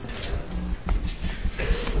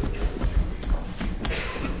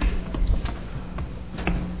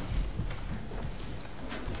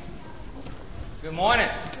Good morning.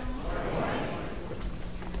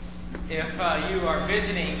 If you are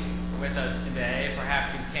visiting with us today,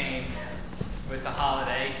 perhaps you came with the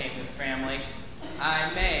holiday, came with family,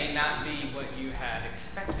 I may not be what you had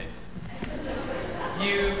expected.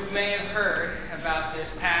 You may have heard about this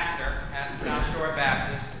pastor at South Shore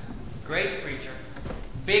Baptist, great preacher,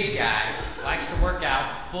 big guy, likes to work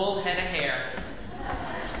out, full head of hair.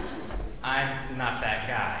 I'm not that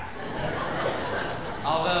guy.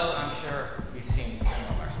 Although I'm sure we seem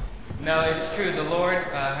similar. No, it's true. The Lord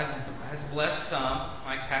has blessed some,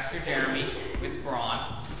 like Pastor Jeremy, with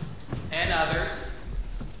brawn, and others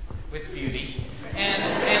with beauty. And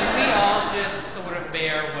we all just sort of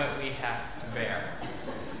bear what we have to bear.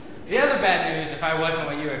 The other bad news, if I wasn't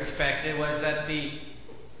what you expected, was that the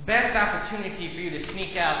best opportunity for you to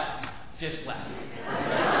sneak out just left.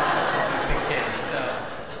 Big kid.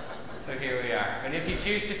 So here we are. But if you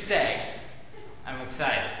choose to stay, I'm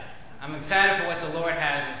excited. I'm excited for what the Lord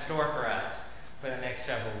has in store for us for the next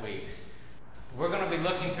several weeks. We're going to be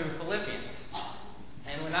looking through Philippians.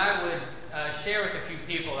 And when I would share with a few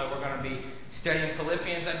people that we're going to be studying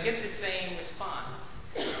Philippians, I'd get the same response.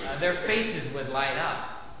 Their faces would light up.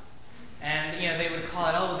 And, they would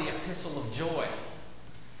call it, the epistle of joy.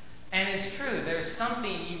 And it's true, there's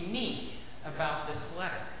something unique about this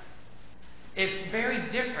letter. It's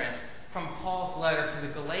very different from Paul's letter to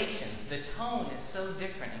the Galatians. The tone is so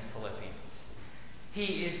different in Philippians.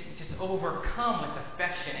 He is just overcome with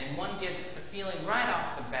affection, and one gets the feeling right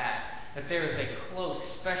off the bat that there is a close,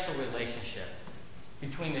 special relationship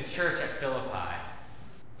between the church at Philippi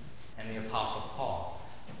and the Apostle Paul.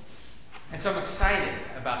 And so I'm excited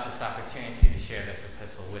about this opportunity to share this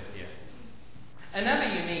epistle with you.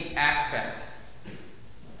 Another unique aspect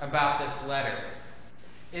about this letter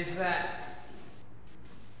is that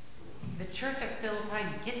the church at Philippi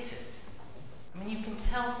gets it. You can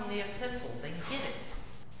tell from the epistle, they get it.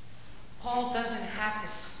 Paul doesn't have to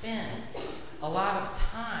spend a lot of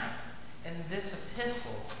time in this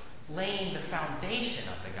epistle laying the foundation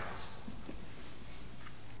of the gospel.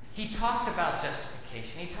 He talks about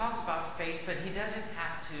justification, he talks about faith, but he doesn't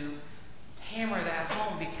have to hammer that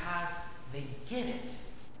home because they get it.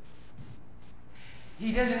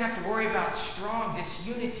 He doesn't have to worry about strong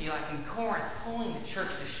disunity like in Corinth, pulling the church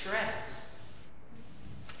to shreds.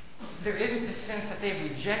 There isn't the sense that they've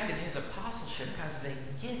rejected his apostleship because they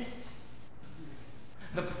get it.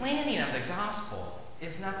 The planning of the gospel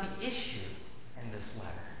is not the issue in this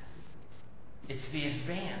letter. It's the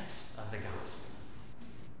advance of the gospel.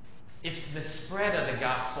 It's the spread of the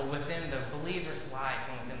gospel within the believer's life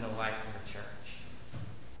and within the life of the church.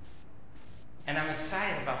 And I'm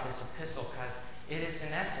excited about this epistle because it is,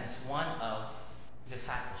 in essence, one of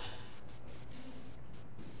discipleship.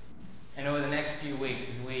 And over the next few weeks,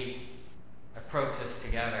 as we approach this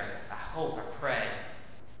together, I pray,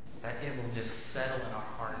 that it will just settle in our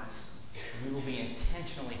hearts. We will be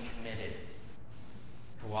intentionally committed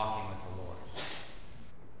to walking with the Lord.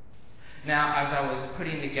 Now, as I was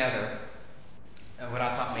putting together what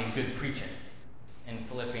I thought made good preaching in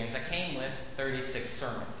Philippians, I came with 36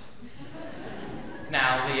 sermons.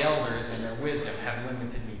 Now, the elders in their wisdom have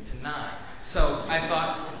limited me to 9. So I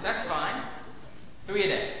thought, that's fine. 3 a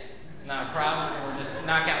day. Not a problem. We'll just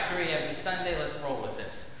knock out 3 every Sunday. Let's roll with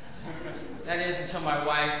this. That is until my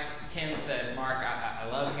wife, Kim, said, Mark, I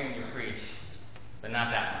love hearing you preach, but not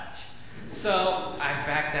that much. So I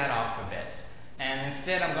backed that off a bit. And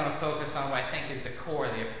instead I'm going to focus on what I think is the core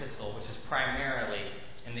of the epistle, which is primarily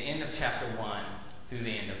in the end of chapter 1 through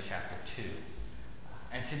the end of chapter 2.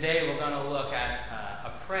 And today we're going to look at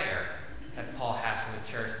a prayer that Paul has for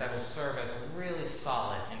the church that will serve as a really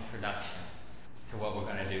solid introduction to what we're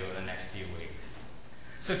going to do over the next few weeks.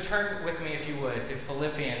 So turn with me, if you would, to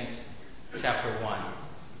Philippians chapter 1.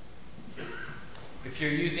 If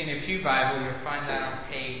you're using a Pew Bible, you'll find that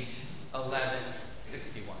on page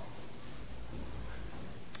 1161.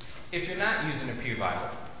 If you're not using a Pew Bible,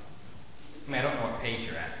 I don't know what page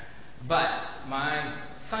you're at, but my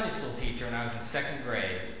Sunday school teacher when I was in 2nd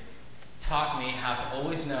grade taught me how to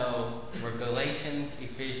always know where Galatians,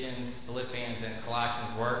 Ephesians, Philippians, and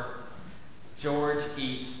Colossians were. George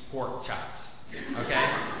eats pork chops. Okay?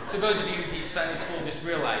 So those of you who teach Sunday school, just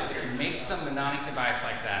realize if you make some mnemonic device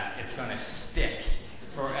like that, it's going to stick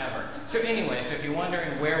forever. So anyway, if you're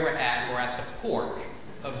wondering where we're at the pork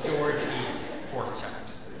of George eats pork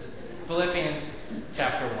chops. Philippians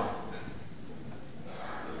chapter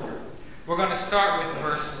 1. We're going to start with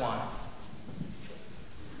verse 1.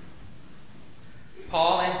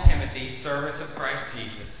 Paul and Timothy, servants of Christ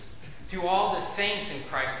Jesus, to all the saints in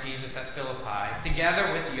Christ Jesus at Philippi,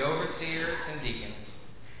 together with the overseers and deacons,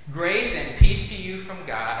 Grace and peace to you from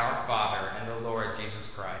God our Father and the Lord Jesus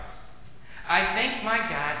Christ. I thank my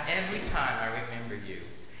God every time I remember you.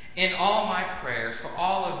 In all my prayers for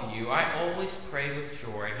all of you, I always pray with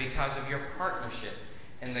joy because of your partnership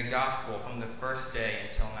in the gospel from the first day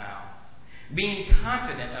until now. Being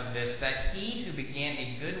confident of this, that he who began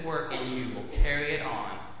a good work in you will carry it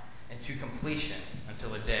on into completion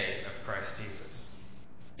until the day of Christ Jesus.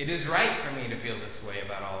 It is right for me to feel this way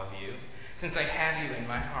about all of you, since I have you in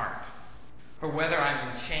my heart. For whether I'm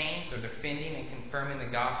in chains or defending and confirming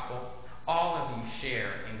the gospel, all of you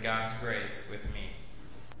share in God's grace with me.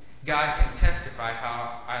 God can testify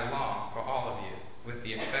how I long for all of you with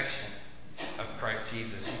the affection of Christ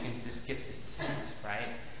Jesus. You can just get the sense,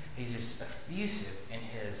 right? He's just effusive in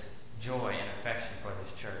his joy and affection for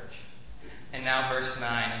this church. And now verse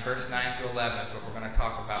 9. Verse 9 through 11 is what we're going to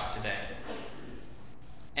talk about today.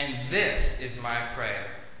 And this is my prayer,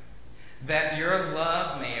 that your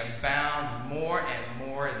love may abound more and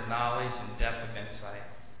more in knowledge and depth of insight,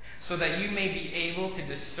 so that you may be able to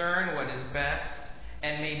discern what is best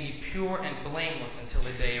and may be pure and blameless until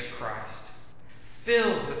the day of Christ,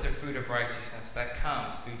 filled with the fruit of righteousness that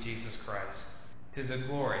comes through Jesus Christ, to the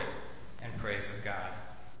glory and praise of God.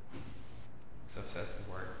 So says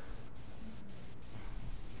the word.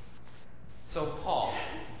 So Paul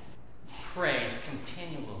prays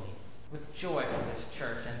continually with joy for this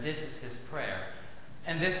church, and this is his prayer.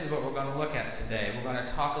 And this is what we're going to look at today. We're going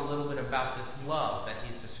to talk a little bit about this love that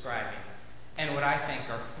he's describing, and what I think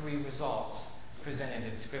are three results presented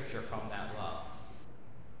in Scripture from that love.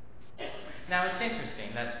 Now, it's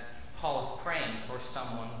interesting that Paul is praying for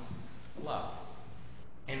someone's love,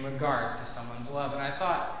 in regards to someone's love. And I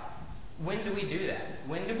thought, when do we do that?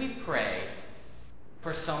 When do we pray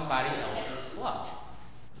for somebody else's love?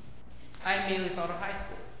 I immediately thought of high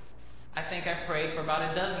school. I think I prayed for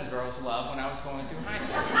about a dozen girls' love when I was going through high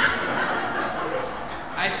school.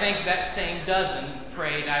 I think that same dozen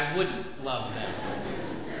prayed I wouldn't love them.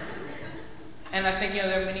 And I think,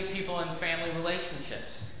 there are many people in family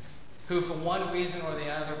relationships who, for one reason or the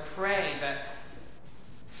other, pray that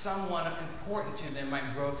someone important to them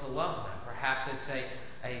might grow to love them. Perhaps it's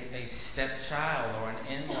a stepchild or an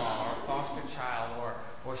in-law or a foster child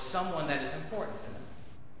or someone that is important to them.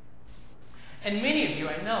 And many of you,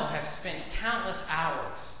 I know, have spent countless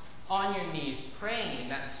hours on your knees praying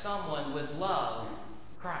that someone would love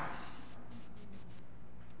Christ.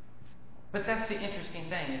 But that's the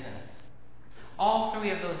interesting thing, isn't it? All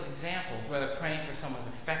three of those examples, whether praying for someone's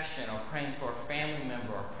affection or praying for a family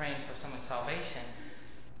member or praying for someone's salvation,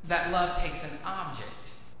 that love takes an object.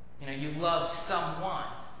 You love someone.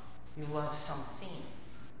 You love something.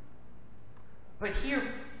 But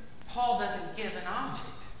here, Paul doesn't give an object.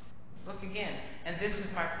 Look again. And this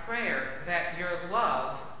is my prayer, that your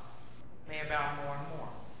love may abound more and more.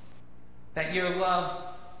 That your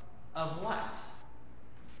love of what?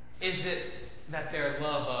 Is it that their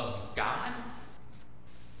love of God?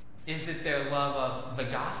 Is it their love of the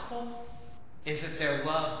gospel? Is it their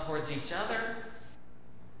love towards each other?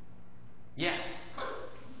 Yes.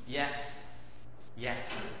 Yes. Yes.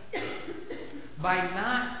 By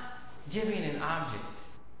not giving an object,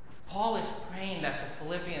 Paul is praying that the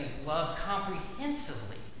Philippians love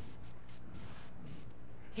comprehensively.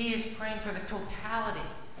 He is praying for the totality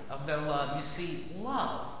of their love. You see,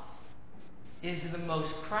 love is the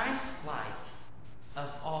most Christ-like of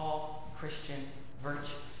all Christian virtues.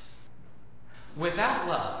 Without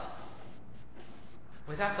love,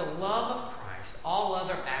 without the love of Christ, all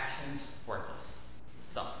other actions worthless,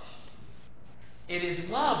 selfish. It is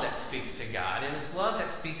love that speaks to God. It is love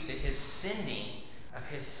that speaks to his sending of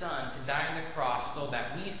his Son to die on the cross so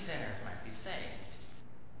that we sinners might be saved.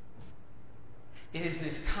 It is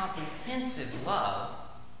this comprehensive love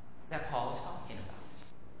that Paul is talking about,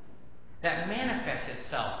 that manifests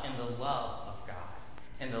itself in the love of God,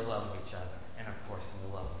 in the love of each other, and of course in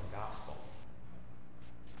the love of the gospel.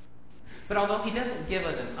 But although he doesn't give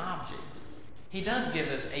us an object, he does give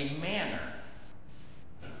us a manner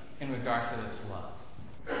in regards to this love,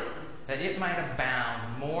 that it might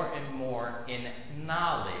abound more and more in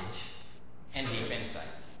knowledge and deep insight.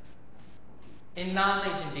 In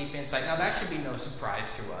knowledge and deep insight. Now that should be no surprise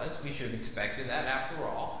to us. We should have expected that after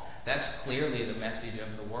all. That's clearly the message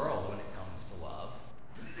of the world when it comes to love.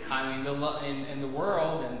 I mean, in the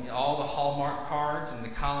world and all the Hallmark cards and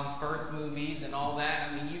the Colin Firth movies and all that,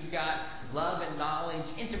 I mean, you've got love and knowledge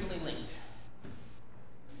intimately linked.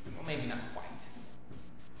 Well, maybe not quite.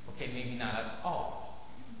 Okay, maybe not at all.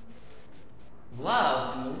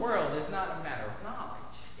 Love in the world is not a matter of knowledge.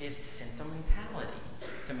 It's sentimentality.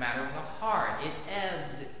 It's a matter of the heart. It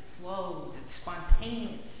ebbs, it flows, it's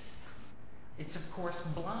spontaneous. it's of course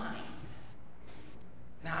blind.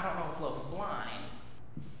 Now, I don't know if love's blind.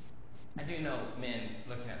 I do know men,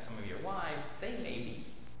 looking at some of your wives, they may be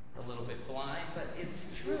a little bit blind, but it's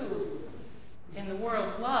true. In the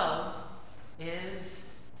world, love is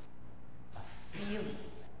a feeling.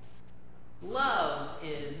 Love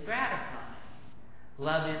is gratifying.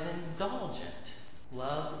 Love is indulgent.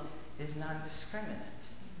 Love is non-discriminate.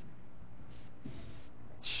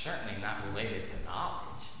 It's certainly not related to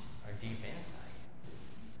knowledge or deep insight.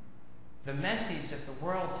 The message that the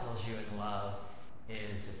world tells you in love is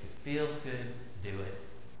if it feels good, do it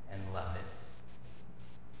and love it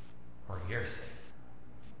for your sake.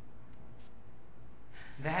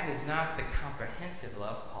 That is not the comprehensive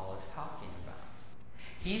love Paul is talking about.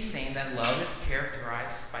 He's saying that love is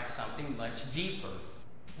characterized by something much deeper,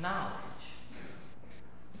 knowledge.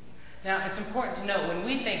 Now, it's important to note, when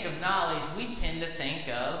we think of knowledge, we tend to think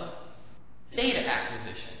of data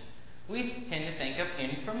acquisition. We tend to think of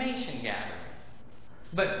information gathering.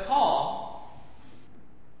 But Paul,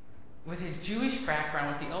 with his Jewish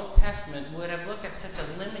background with the Old Testament, would have looked at such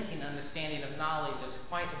a limiting understanding of knowledge as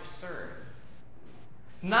quite absurd.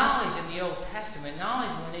 Knowledge in the Old Testament,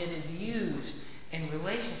 knowledge when it is used in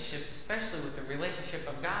relationships, especially with the relationship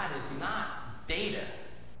of God, is not data.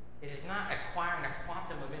 It is not acquiring a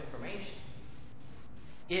quantum of information.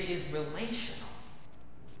 It is relational.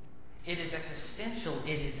 It is existential.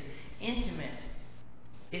 It is intimate.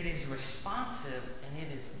 It is responsive, and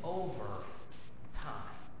it is over time.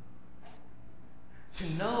 To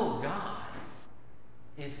know God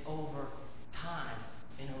is over time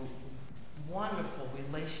in a wonderful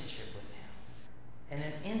relationship with Him and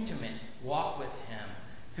an intimate walk with Him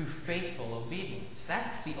through faithful obedience.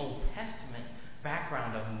 That's the Old Testament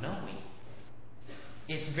background of knowing.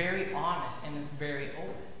 It's very honest and it's very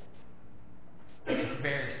open. It's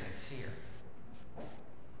very sincere.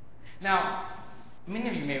 Now, many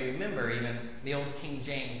of you may remember even the old King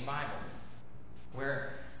James Bible,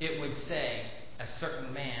 where it would say a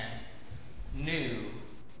certain man knew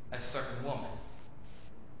a certain woman.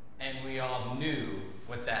 And we all knew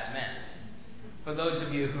what that meant. For those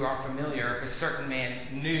of you who are familiar, if a certain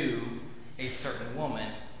man knew a certain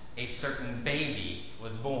woman, a certain baby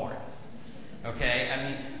was born. Okay?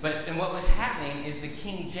 And what was happening is the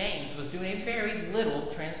King James was doing a very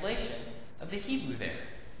little translation of the Hebrew there.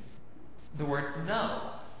 The word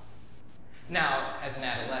know. Now, as an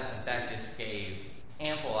adolescent, that just gave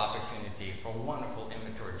ample opportunity for wonderful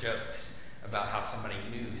immature jokes about how somebody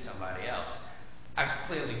knew somebody else. I've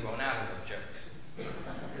clearly grown out of those jokes.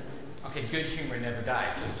 Okay, good humor never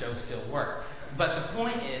dies, so jokes still work. But the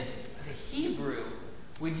point is, the Hebrew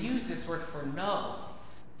would use this word for know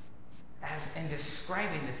as in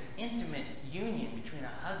describing this intimate union between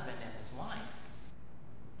a husband and his wife.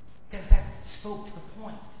 Because that spoke to the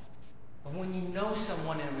point of when you know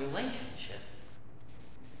someone in a relationship,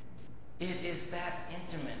 it is that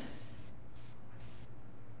intimate,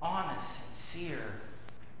 honest, sincere,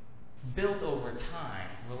 built over time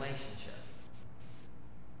relationship.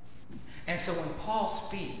 And so when Paul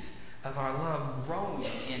speaks of our love growing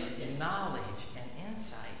in knowledge and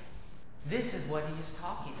insight, this is what he is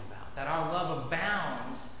talking about. That our love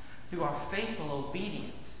abounds through our faithful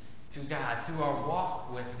obedience to God, through our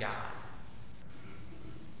walk with God.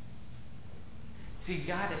 See,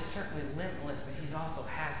 God is certainly limitless, but He also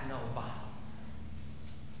has no bottom.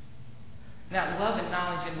 Now, love and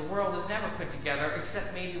knowledge in the world is never put together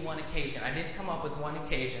except maybe one occasion. I did come up with one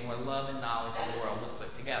occasion where love and knowledge in the world was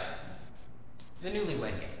put together. The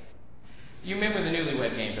newlywed game. You remember the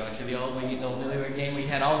newlywed game, don't you? The old newlywed game where you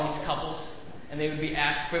had all these couples and they would be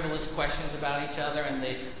asked frivolous questions about each other, and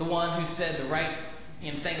the one who said the right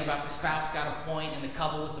thing about the spouse got a point, and the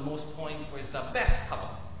couple with the most points was the best couple.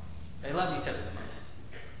 They loved each other the most.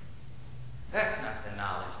 That's not the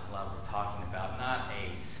knowledge and love we're talking about, not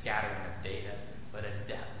a scattering of data, but a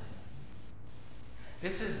depth.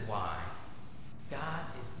 This is why God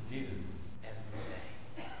is new every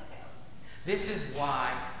day. This is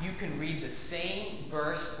why you can read the same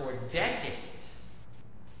verse for decades,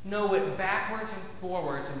 know it backwards and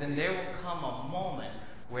forwards, and then there will come a moment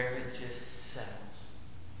where it just settles,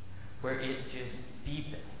 where it just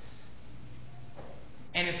deepens.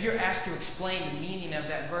 And if you're asked to explain the meaning of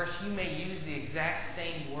that verse, you may use the exact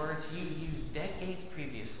same words you used decades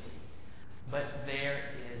previously. But there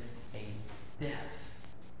is a depth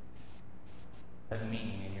of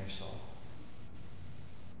meaning in your soul.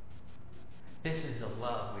 This is the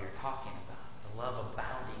love we are talking about. The love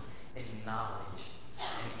abounding in knowledge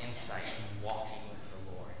and insight and walking with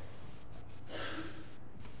the Lord.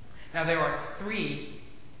 Now there are three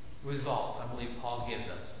results I believe Paul gives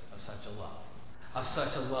us of such a love. of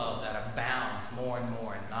such a love that abounds more and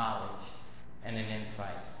more in knowledge and in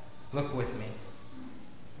insight. Look with me.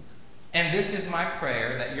 And this is my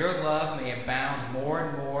prayer, that your love may abound more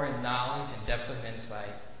and more in knowledge and depth of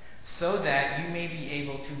insight, so that you may be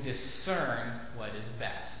able to discern what is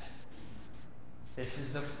best. This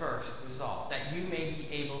is the first result, that you may be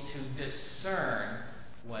able to discern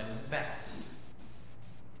what is best.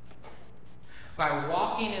 By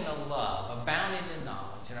walking in a love, abounding in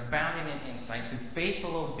knowledge, and abounding in insight, through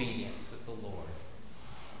faithful obedience with the Lord,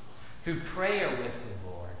 through prayer with the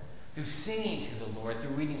Lord, through singing to the Lord,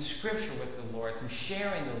 through reading Scripture with the Lord, through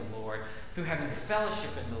sharing the Lord, through having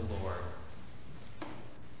fellowship in the Lord,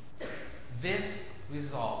 this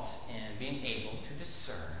results in being able to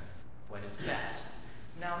discern what is best.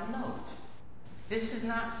 Now note, this is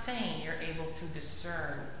not saying you're able to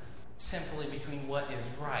discern simply between what is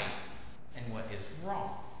right and what is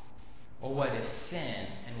wrong, or what is sin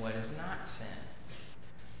and what is not sin.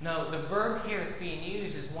 No, the verb here that's being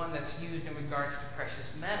used is one that's used in regards to precious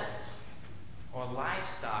metals or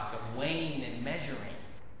livestock, of weighing and measuring.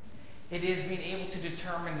 It is being able to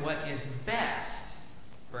determine what is best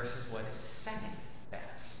versus what is second best.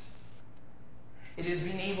 It is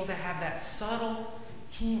being able to have that subtle,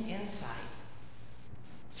 keen insight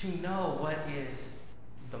to know what is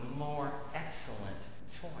the more excellent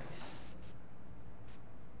choice.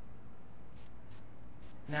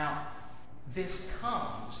 Now, this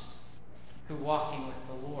comes through walking with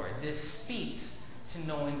the Lord. This speaks to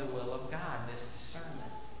knowing the will of God, this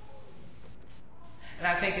discernment. And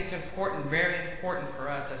I think it's important, very important for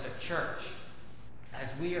us as a church, as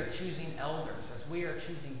we are choosing elders, as we are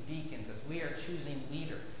choosing deacons, as we are choosing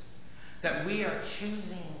leaders, that we are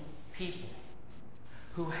choosing people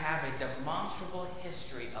who have a demonstrable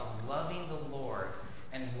history of loving the Lord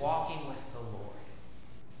and walking with the Lord.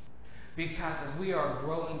 Because as we are a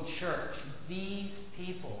growing church, these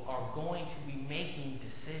people are going to be making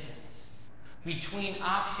decisions between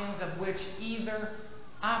options of which either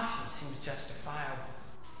option seems justifiable,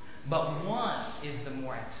 but one is the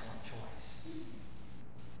more excellent choice.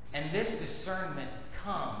 And this discernment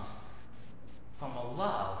comes from a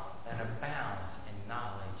love that abounds in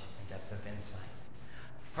knowledge and depth of insight,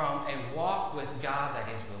 from a walk with God that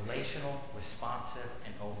is relational, responsive,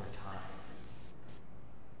 and over time.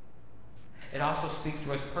 It also speaks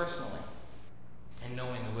to us personally in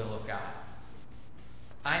knowing the will of God.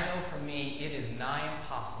 I know for me, it is nigh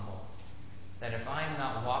impossible that if I am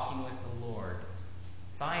not walking with the Lord,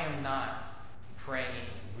 if I am not praying,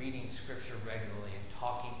 reading Scripture regularly, and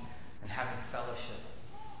talking and having fellowship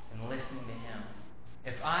and listening to Him,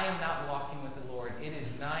 if I am not walking with the Lord, it is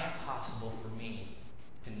nigh impossible for me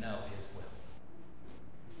to know His will.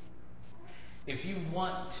 If you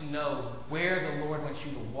want to know where the Lord wants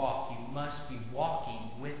you to walk, you must be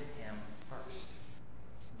walking with Him first.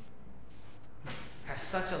 As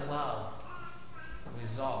such a love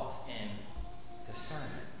results in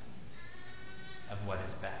discernment of what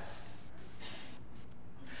is best.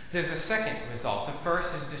 There's a second result. The first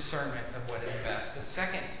is discernment of what is best. The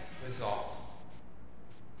second result,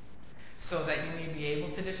 so that you may be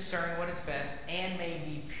able to discern what is best and may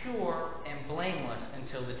be pure and blameless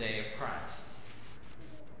until the day of Christ.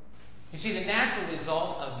 You see, the natural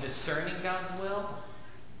result of discerning God's will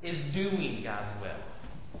is doing God's will,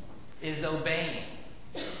 is obeying.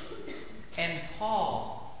 And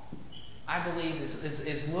Paul, I believe,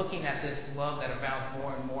 is looking at this love that abounds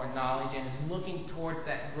more and more in knowledge, and is looking towards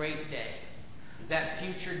that great day, that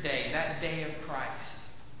future day, that day of Christ's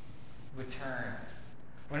return.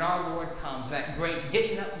 When our Lord comes, that great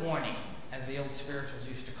getting up morning, as the old spirituals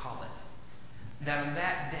used to call it, that on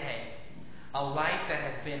that day, a life that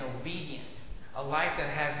has been obedient, a life that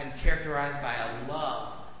has been characterized by a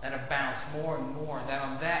love that abounds more and more, that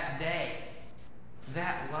on that day,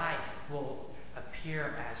 that life will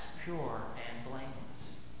appear as pure and blameless.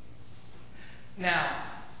 Now,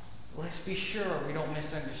 let's be sure we don't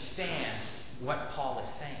misunderstand what Paul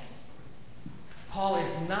is saying. Paul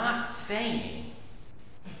is not saying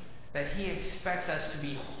that he expects us to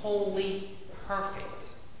be wholly perfect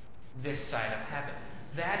this side of heaven.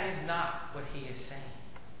 That is not what he is saying.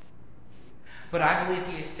 But I believe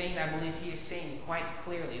he is saying quite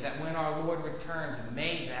clearly that when our Lord returns,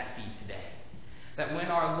 may that be today. That when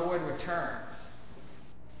our Lord returns,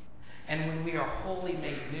 and when we are wholly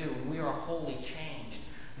made new, when we are wholly changed,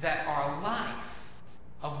 that our life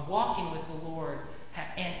of walking with the Lord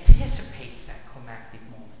anticipates that climactic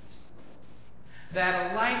moment.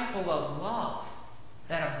 That a life full of love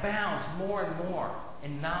that abounds more and more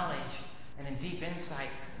in knowledge and in deep insight,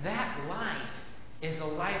 that life is a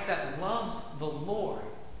life that loves the Lord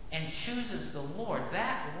and chooses the Lord.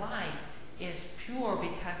 That life is pure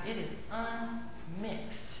because it is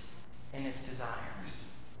unmixed in its desires.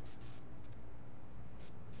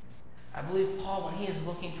 I believe Paul, when he is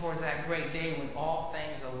looking towards that great day when all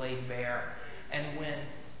things are laid bare, and when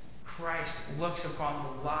Christ looks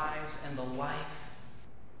upon the lives and the life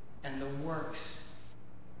and the works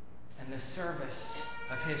and the service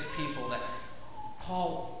of his people, that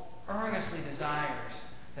Paul earnestly desires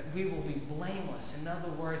that we will be blameless. In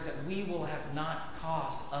other words, that we will have not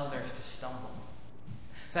caused others to stumble.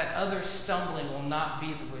 That others stumbling will not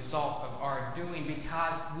be the result of our doing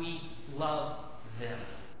because we love them.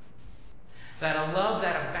 That a love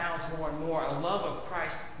that abounds more and more, a love of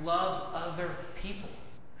Christ, loves other people.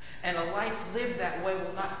 And a life lived that way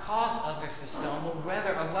will not cause others to stumble.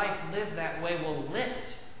 Rather, a life lived that way will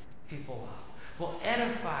lift people up, will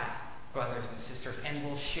edify brothers and sisters, and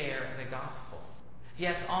will share the gospel.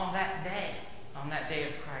 Yes, on that day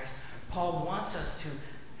of Christ, Paul wants us to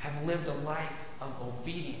have lived a life of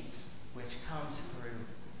obedience, which comes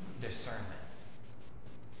through discernment,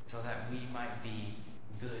 so that we might be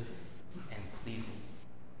good and pleasing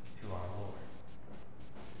to our Lord.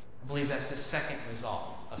 I believe that's the second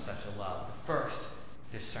result of such a love. The first,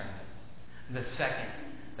 discernment. The second,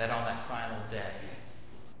 that on that final day,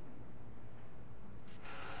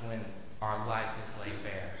 when our life is laid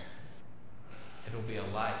bare, it'll be a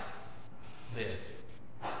life lived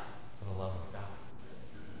for the love of God.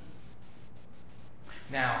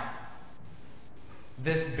 Now,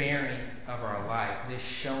 this bearing of our life, this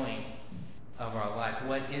showing of our life,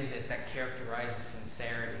 what is it that characterizes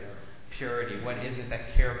sincerity or purity? What is it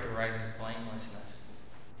that characterizes blamelessness?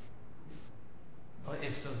 Well,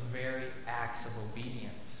 it's those very acts of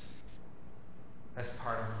obedience as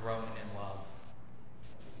part of growing in love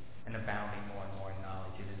and abounding more and more in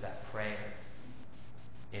knowledge. It is that prayer.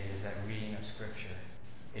 It is that reading of Scripture.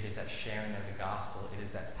 It is that sharing of the gospel. It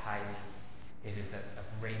is that tithing. It is that of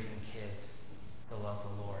raising kids to love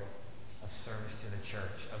the Lord, of service to the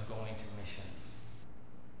church, of going to missions.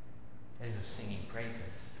 It is of singing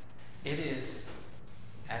praises. It is,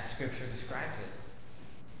 as Scripture describes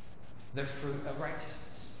it, the fruit of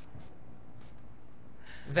righteousness.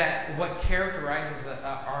 That what characterizes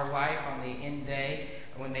our life on the end day,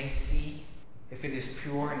 when they see if it is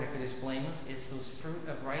pure and if it is blameless, it's those fruit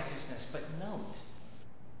of righteousness. But note,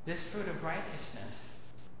 this fruit of righteousness,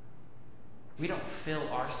 we don't fill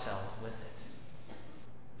ourselves with it.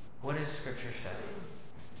 What does Scripture say?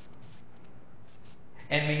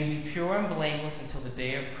 And may you be pure and blameless until the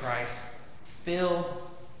day of Christ, filled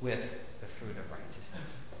with the fruit of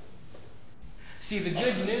righteousness. See, the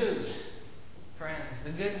good news, friends,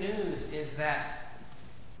 the good news is that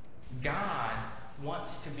God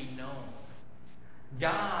wants to be known.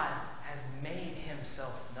 God has made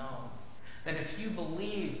himself known. That if you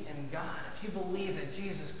believe in God, if you believe that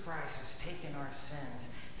Jesus Christ has taken our sins,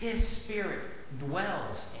 his Spirit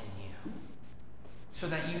dwells in you so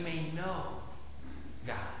that you may know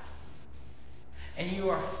God. And you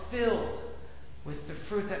are filled with the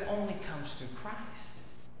fruit that only comes through Christ.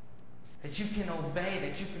 That you can obey,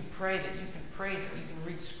 that you can pray, that you can praise, that you can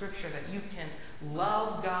read Scripture, that you can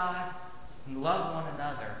love God and love one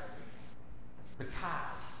another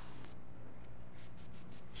because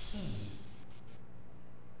he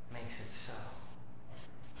makes it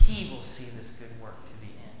so. He will see this good work to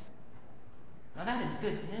the end. Now that is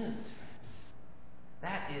good news, friends.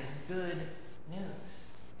 That is good news.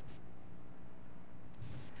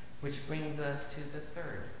 Which brings us to the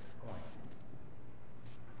third point.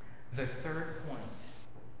 The third point.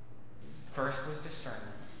 First was discernment.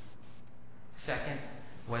 Second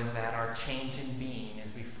was that our change in being is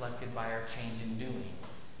reflected by our change in doing,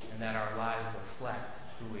 and that our lives reflect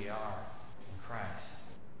who we are in Christ.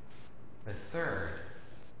 The third,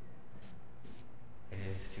 it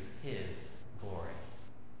is to his glory.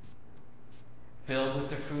 Filled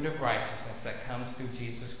with the fruit of righteousness that comes through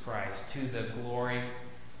Jesus Christ, to the glory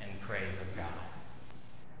and praise of God.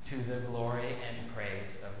 To the glory and praise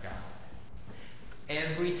of God.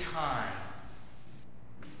 Every time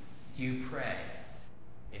you pray,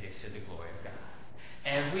 it is to the glory of God.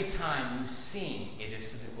 Every time you sing, it is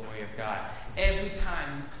to the glory of God. Every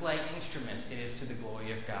time you play instruments, it is to the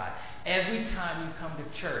glory of God. Every time you come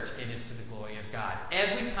to church, it is to the glory of God.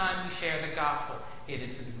 Every time you share the gospel, it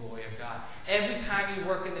is to the glory of God. Every time you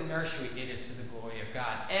work in the nursery, it is to the glory of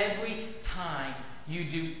God. Every time you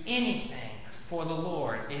do anything for the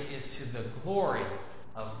Lord, it is to the glory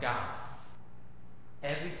of God.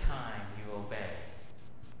 Every time you obey,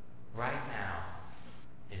 right now,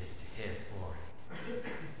 it is to his glory.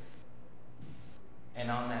 And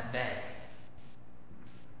on that day,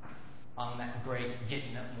 on that great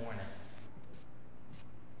getting up morning,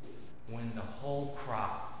 when the whole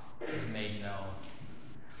crop is made known,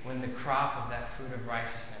 when the crop of that fruit of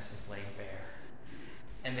righteousness is laid bare,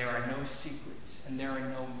 and there are no secrets, and there are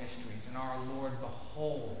no mysteries, and our Lord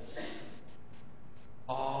beholds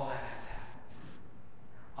all that has happened.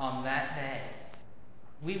 On that day,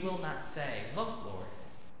 we will not say, "Look, Lord,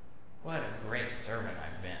 what a great servant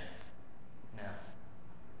I've been."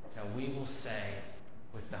 No, we will say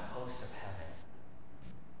with the hosts of heaven,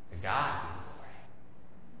 "To God